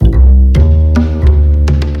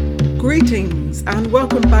Greetings and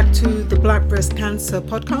welcome back to the Black Breast Cancer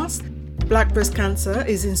podcast. Black breast cancer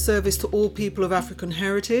is in service to all people of African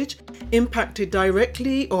heritage impacted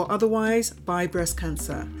directly or otherwise by breast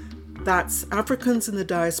cancer. That's Africans in the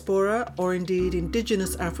diaspora or indeed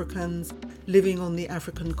Indigenous Africans living on the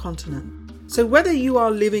African continent. So whether you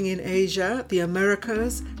are living in Asia, the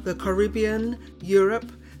Americas, the Caribbean, Europe,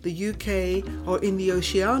 the UK or in the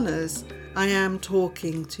Oceanias, I am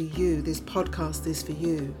talking to you. This podcast is for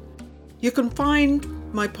you. You can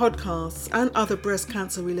find my podcasts and other breast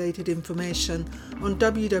cancer related information on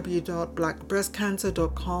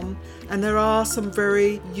www.blackbreastcancer.com, and there are some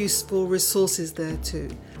very useful resources there too.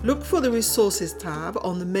 Look for the resources tab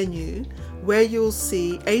on the menu where you'll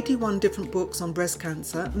see 81 different books on breast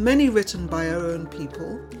cancer, many written by our own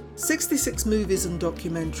people, 66 movies and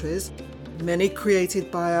documentaries, many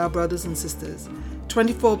created by our brothers and sisters,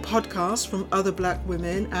 24 podcasts from other Black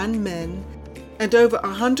women and men, and over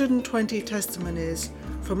 120 testimonies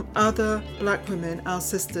from other Black women, our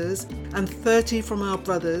sisters, and 30 from our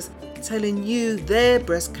brothers telling you their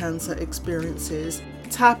breast cancer experiences.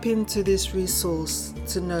 Tap into this resource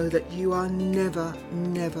to know that you are never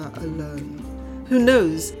alone. Who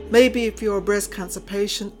knows, maybe if you're a breast cancer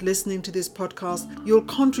patient listening to this podcast, you'll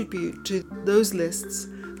contribute to those lists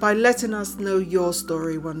by letting us know your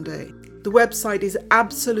story one day. The website is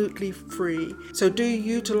absolutely free, so do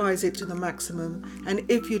utilize it to the maximum. And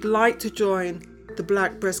if you'd like to join the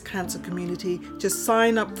Black breast cancer community, just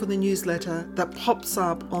sign up for the newsletter that pops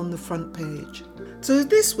up on the front page. So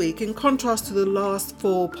this week, in contrast to the last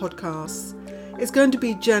 4 podcasts, it's going to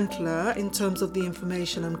be gentler in terms of the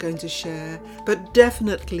information I'm going to share, but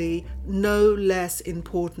definitely no less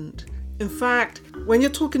important. In fact, when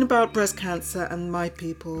you're talking about breast cancer and my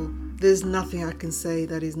people, there's nothing I can say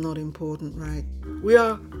that is not important, right? We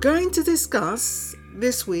are going to discuss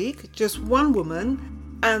this week just one woman,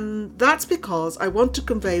 and that's because I want to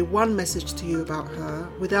convey one message to you about her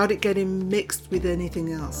without it getting mixed with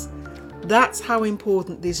anything else. That's how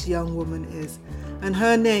important this young woman is. And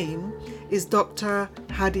her name is Dr.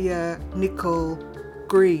 Hadiyah-Nicole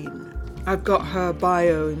Green. I've got her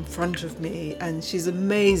bio in front of me and she's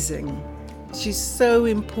amazing. She's so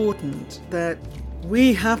important that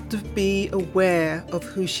we have to be aware of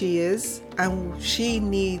who she is and she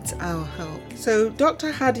needs our help. So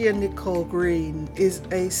Dr. Hadiyah-Nicole Green is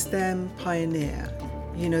a STEM pioneer.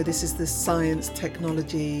 You know, this is the science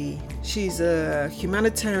technology. She's a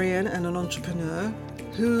humanitarian and an entrepreneur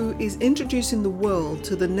who is introducing the world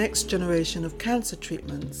to the next generation of cancer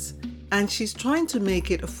treatments. And she's trying to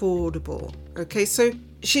make it affordable. Okay, so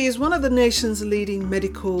she is one of the nation's leading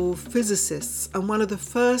medical physicists and one of the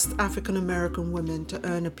first African American women to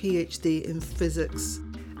earn a PhD in physics.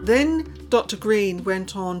 Then Dr. Green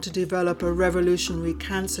went on to develop a revolutionary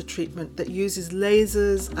cancer treatment that uses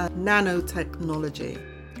lasers and nanotechnology.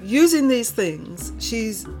 Using these things,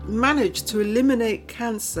 she's managed to eliminate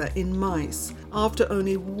cancer in mice after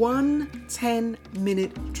only one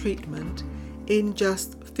 10-minute treatment in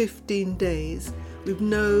just 15 days with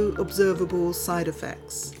no observable side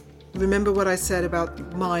effects. Remember what I said about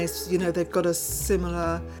mice, you know, they've got a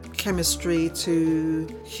similar chemistry to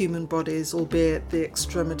human bodies, albeit the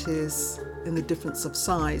extremities and the difference of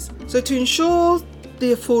size. So to ensure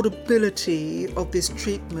the affordability of this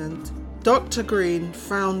treatment, Dr. Green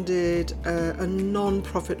founded a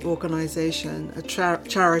non-profit organization, a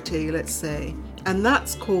charity, let's say, and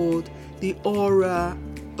that's called the Ora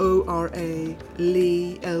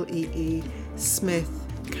Lee, L-E-E, Smith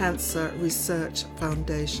Cancer Research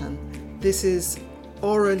Foundation. This is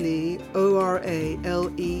Oralee, ORALEE.org.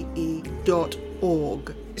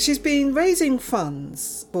 She's been raising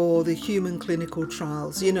funds for the human clinical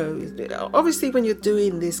trials. You know, obviously when you're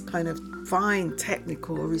doing this kind of fine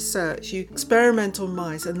technical research, you experiment on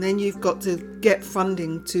mice and then you've got to get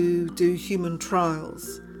funding to do human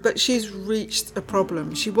trials. But she's reached a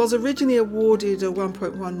problem. She was originally awarded a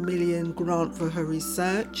 1.1 million grant for her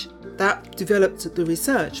research. That developed the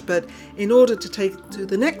research, but in order to take it to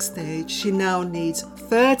the next stage, she now needs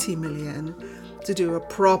 30 million to do a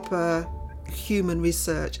proper human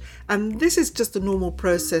research. And this is just a normal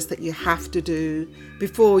process that you have to do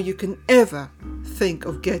before you can ever think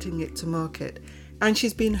of getting it to market. And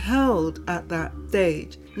she's been held at that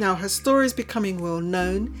stage. Now her story is becoming well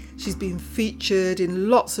known. She's been featured in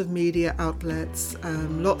lots of media outlets,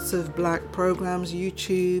 lots of Black programs,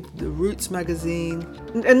 YouTube, the Roots magazine.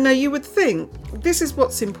 And now you would think this is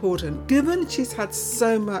what's important. Given she's had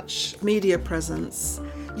so much media presence,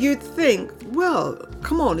 you'd think, well,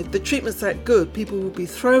 come on, if the treatment's that good, people will be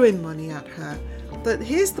throwing money at her. But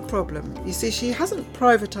here's the problem. You see, she hasn't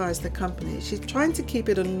privatized the company. She's trying to keep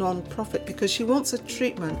it a non-profit because she wants a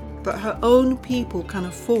treatment that her own people can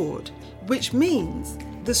afford, which means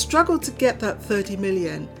the struggle to get that 30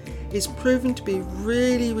 million is proven to be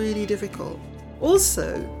really, really difficult.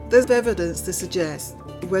 Also, there's evidence to suggest,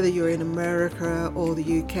 whether you're in America or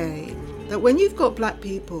the UK, that when you've got black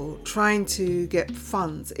people trying to get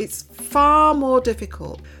funds, it's far more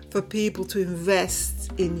difficult for people to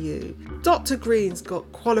invest in you. Dr. Green's got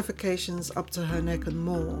qualifications up to her neck and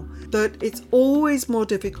more, but it's always more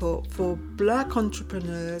difficult for black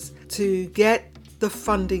entrepreneurs to get the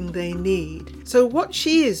funding they need. So what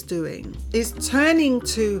she is doing is turning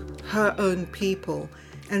to her own people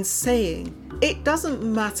and saying, it doesn't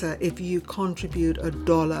matter if you contribute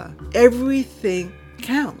 $1, everything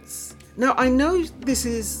counts. Now, I know this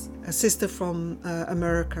is a sister from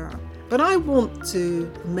America, but I want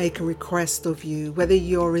to make a request of you, whether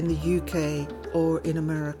you're in the UK or in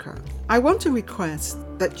America. I want to request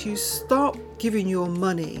that you stop giving your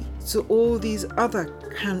money to all these other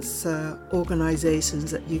cancer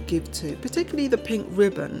organizations that you give to, particularly the Pink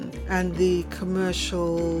Ribbon and the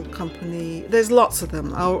commercial company. There's lots of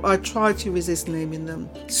them. I try to resist naming them.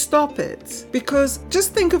 Stop it. Because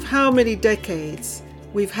just think of how many decades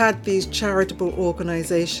we've had these charitable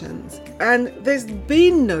organizations and there's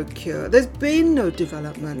been no cure, there's been no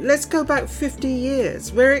development. Let's go back 50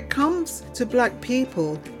 years. Where it comes to black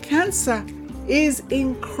people, cancer is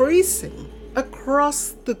increasing across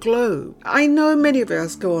the globe. I know many of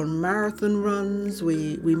us go on marathon runs,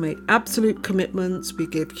 we make absolute commitments, we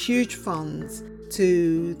give huge funds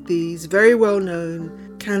to these very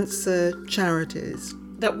well-known cancer charities,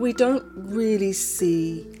 that we don't really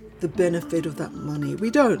see the benefit of that money.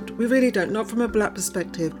 We really don't, not from a black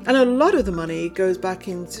perspective. And a lot of the money goes back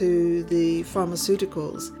into the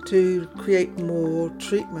pharmaceuticals to create more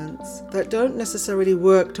treatments that don't necessarily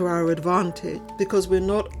work to our advantage, because we're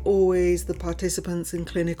not always the participants in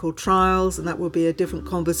clinical trials, and that will be a different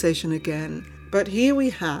conversation again. But here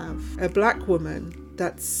we have a black woman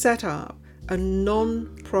that set up a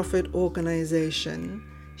non-profit organization.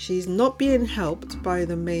 She's not being helped by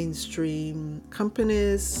the mainstream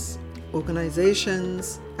companies,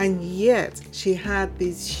 organizations, and yet she had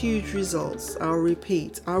these huge results. I'll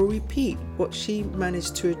repeat what she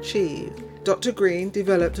managed to achieve. Dr. Green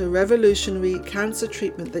developed a revolutionary cancer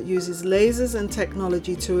treatment that uses lasers and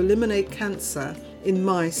technology to eliminate cancer in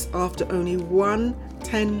mice after only one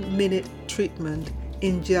 10-minute treatment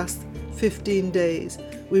in just 15 days.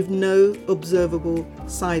 With no observable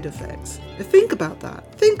side effects. Think about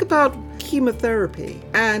that. Think about chemotherapy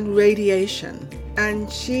and radiation. And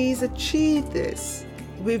she's achieved this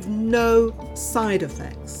with no side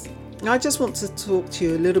effects. I just want to talk to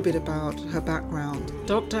you a little bit about her background.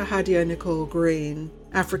 Dr. Hadiyah-Nicole Green,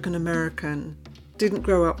 African American, didn't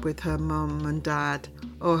grow up with her mum and dad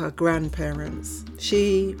or her grandparents.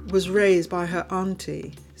 She was raised by her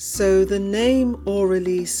auntie. So the name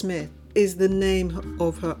Aurelie Smith is the name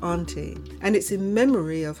of her auntie, and it's in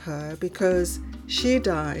memory of her because she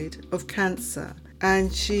died of cancer,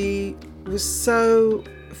 and she was so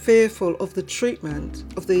fearful of the treatment,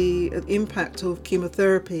 of the impact of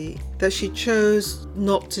chemotherapy, that she chose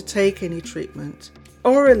not to take any treatment.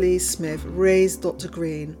 Aurelie Smith raised Dr.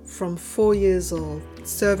 Green from 4 years old,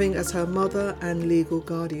 serving as her mother and legal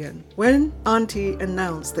guardian. When Auntie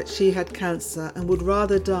announced that she had cancer and would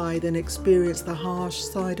rather die than experience the harsh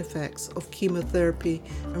side effects of chemotherapy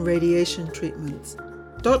and radiation treatments,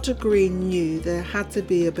 Dr. Green knew there had to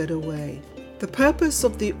be a better way. The purpose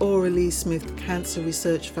of the Aurelie Smith Cancer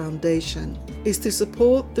Research Foundation is to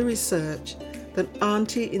support the research that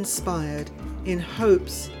Auntie inspired, in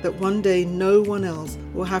hopes that one day no one else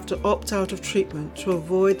will have to opt out of treatment to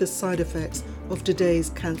avoid the side effects of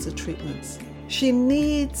today's cancer treatments. She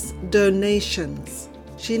needs donations.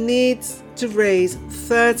 She needs to raise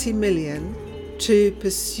 30 million to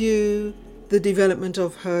pursue the development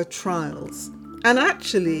of her trials. And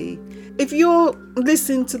actually, if you're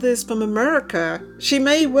listening to this from America, she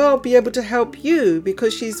may well be able to help you,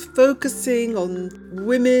 because she's focusing on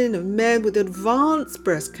women and men with advanced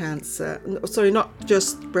breast cancer. Sorry, not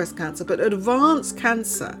just breast cancer, but advanced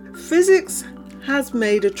cancer. Physics has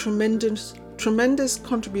made a tremendous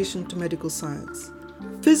contribution to medical science.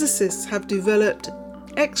 Physicists have developed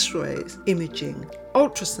X-rays imaging,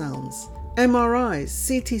 ultrasounds, MRIs,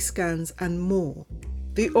 CT scans, and more.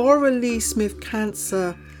 The Aurelie Smith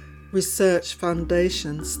Cancer Research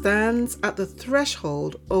Foundation stands at the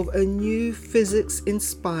threshold of a new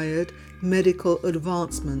physics-inspired medical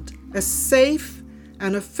advancement, a safe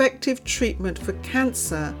and effective treatment for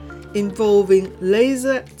cancer involving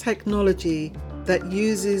laser technology that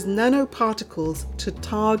uses nanoparticles to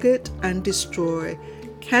target and destroy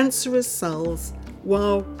cancerous cells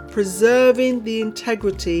while preserving the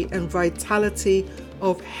integrity and vitality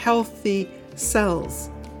of healthy cells.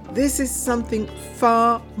 This is something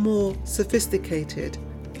far more sophisticated.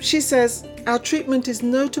 She says, our treatment is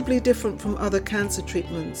notably different from other cancer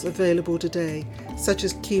treatments available today, such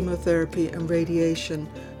as chemotherapy and radiation,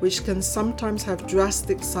 which can sometimes have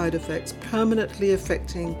drastic side effects, permanently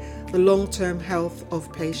affecting the long-term health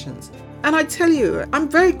of patients. And I tell you, I'm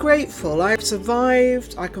very grateful. I've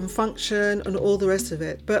survived, I can function and all the rest of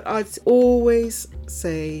it. But I'd always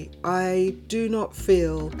say I do not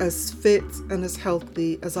feel as fit and as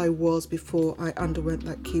healthy as I was before I underwent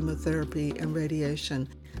that chemotherapy and radiation.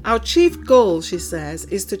 Our chief goal, she says,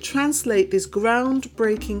 is to translate this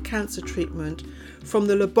groundbreaking cancer treatment from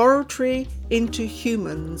the laboratory into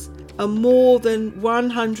humans, a more than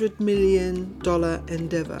 $100 million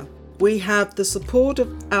endeavor. We have the support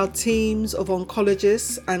of our teams of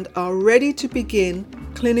oncologists and are ready to begin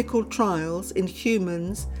clinical trials in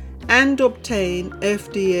humans and obtain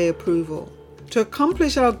FDA approval. To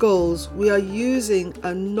accomplish our goals, we are using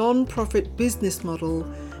a non-profit business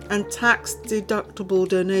model and tax-deductible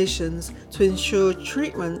donations to ensure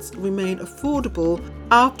treatments remain affordable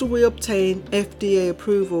after we obtain FDA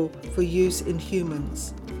approval for use in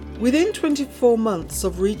humans. Within 24 months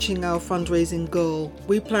of reaching our fundraising goal,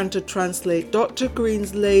 we plan to translate Dr.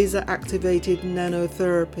 Green's laser-activated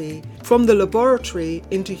nanotherapy from the laboratory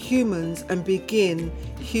into humans and begin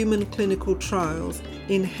human clinical trials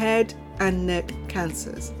in head and neck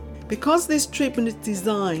cancers. Because this treatment is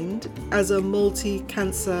designed as a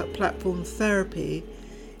multi-cancer platform therapy,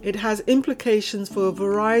 it has implications for a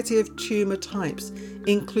variety of tumor types,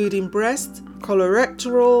 including breast,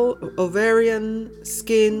 colorectal, ovarian,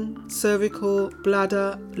 skin, cervical,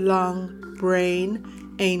 bladder, lung,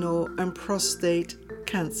 brain, anal, and prostate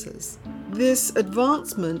cancers. This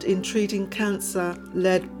advancement in treating cancer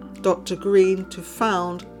led Dr. Green to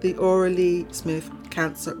found the Aura Lee Smith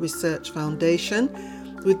Cancer Research Foundation,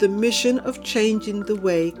 with the mission of changing the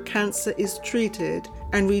way cancer is treated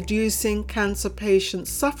and reducing cancer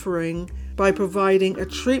patients' suffering by providing a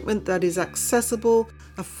treatment that is accessible,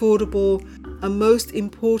 affordable, and most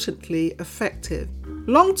importantly, effective.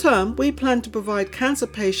 Long term, we plan to provide cancer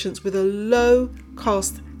patients with a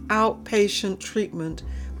low-cost outpatient treatment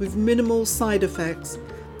with minimal side effects,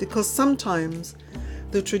 because sometimes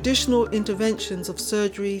the traditional interventions of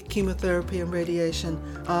surgery, chemotherapy, and radiation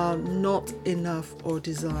are not enough or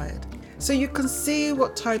desired. So you can see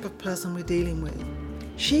what type of person we're dealing with.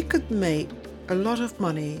 She could make a lot of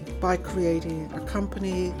money by creating a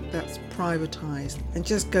company that's privatized and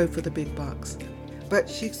just go for the big bucks. But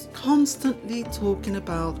she's constantly talking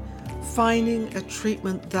about finding a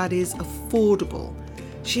treatment that is affordable.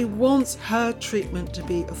 She wants her treatment to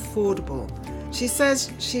be affordable. She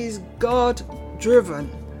says she's God-driven,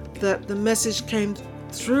 that the message came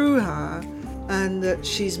through her and that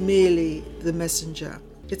she's merely the messenger.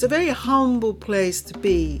 It's a very humble place to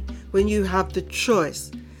be when you have the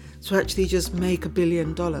choice to actually just make $1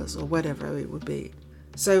 billion or whatever it would be.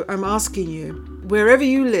 So I'm asking you, wherever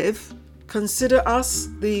you live, consider us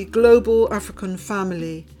the global African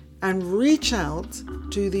family and reach out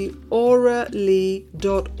to the auralee.org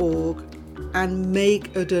and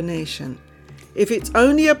make a donation. If it's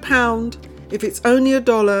only £1, if it's only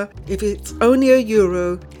 $1, if it's only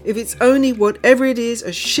 €1, if it's only whatever it is,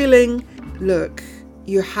 a shilling, look,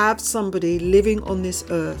 you have somebody living on this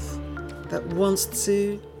earth that wants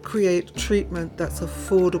to create treatment that's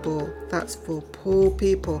affordable, that's for poor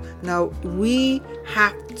people. Now, we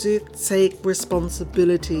have to take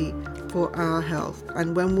responsibility for our health.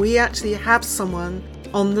 And when we actually have someone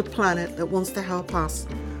on the planet that wants to help us,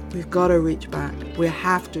 we've got to reach back. We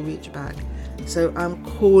have to reach back. So I'm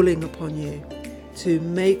calling upon you to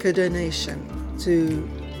make a donation to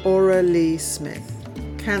Aura Lee Smith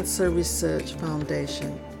Cancer Research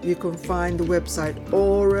Foundation. You can find the website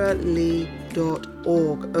auralee.org,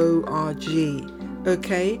 O-R-G.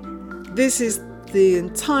 Okay? This is the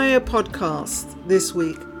entire podcast this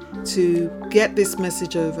week to get this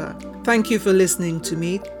message over. Thank you for listening to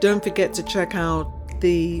me. Don't forget to check out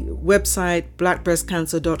the website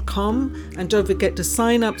blackbreastcancer.com, and don't forget to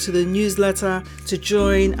sign up to the newsletter to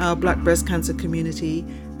join our Black Breast Cancer community,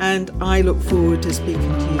 and I look forward to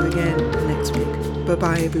speaking to you again next week. Bye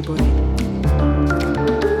bye everybody.